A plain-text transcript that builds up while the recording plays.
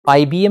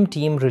IBM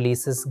team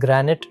releases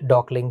Granite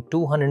Docling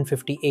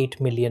 258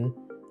 million,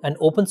 an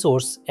open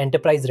source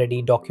enterprise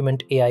ready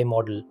document AI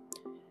model.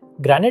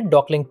 Granite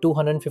Docling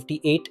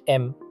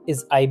 258M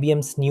is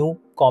IBM's new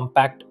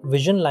compact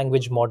vision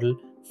language model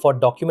for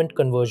document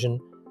conversion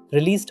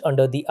released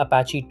under the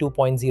Apache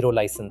 2.0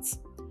 license.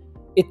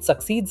 It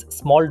succeeds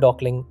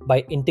SmolDocling by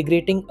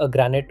integrating a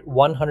Granite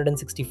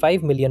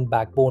 165 million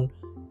backbone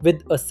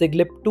with a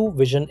SIGLIP2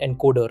 vision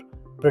encoder,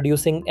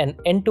 producing an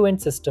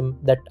end-to-end system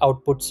that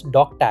outputs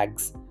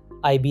DocTags,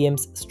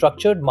 IBM's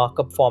structured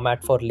markup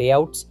format for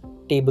layouts,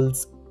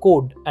 tables,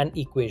 code, and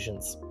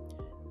equations.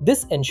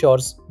 This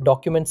ensures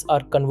documents are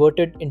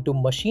converted into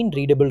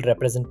machine-readable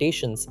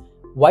representations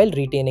while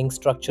retaining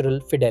structural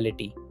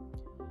fidelity.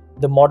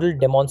 The model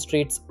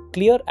demonstrates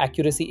clear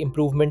accuracy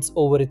improvements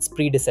over its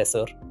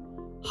predecessor,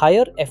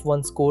 higher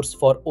F1 scores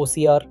for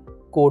OCR,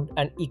 code,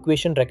 and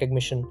equation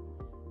recognition,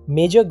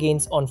 major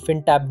gains on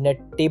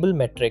FinTabNet table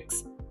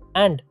metrics,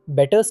 and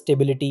better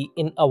stability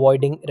in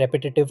avoiding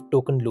repetitive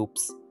token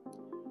loops.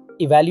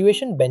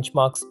 Evaluation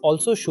benchmarks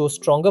also show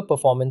stronger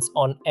performance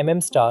on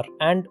MMStar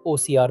and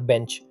OCR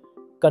bench,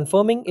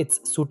 confirming its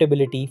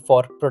suitability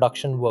for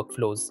production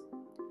workflows.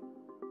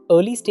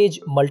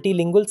 Early-stage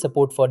multilingual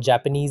support for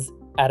Japanese,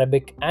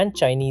 Arabic, and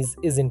Chinese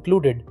is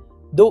included,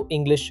 though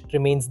English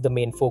remains the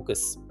main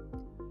focus.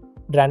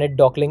 Granite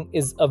Docling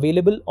is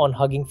available on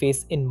Hugging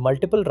Face in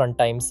multiple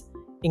runtimes,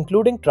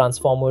 including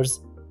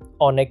Transformers,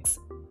 ONNX,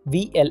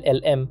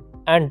 vLLM,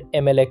 and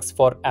MLX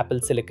for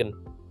Apple Silicon.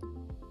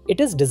 It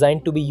is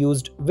designed to be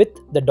used with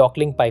the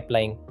Docling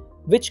pipeline,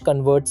 which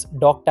converts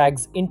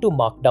DocTags into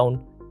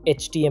Markdown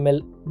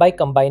HTML by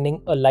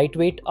combining a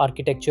lightweight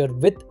architecture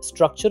with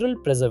structural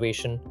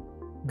preservation.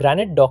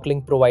 Granite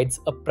Docling provides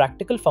a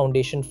practical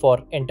foundation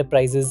for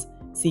enterprises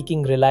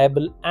seeking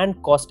reliable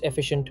and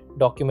cost-efficient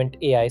document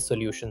AI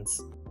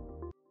solutions.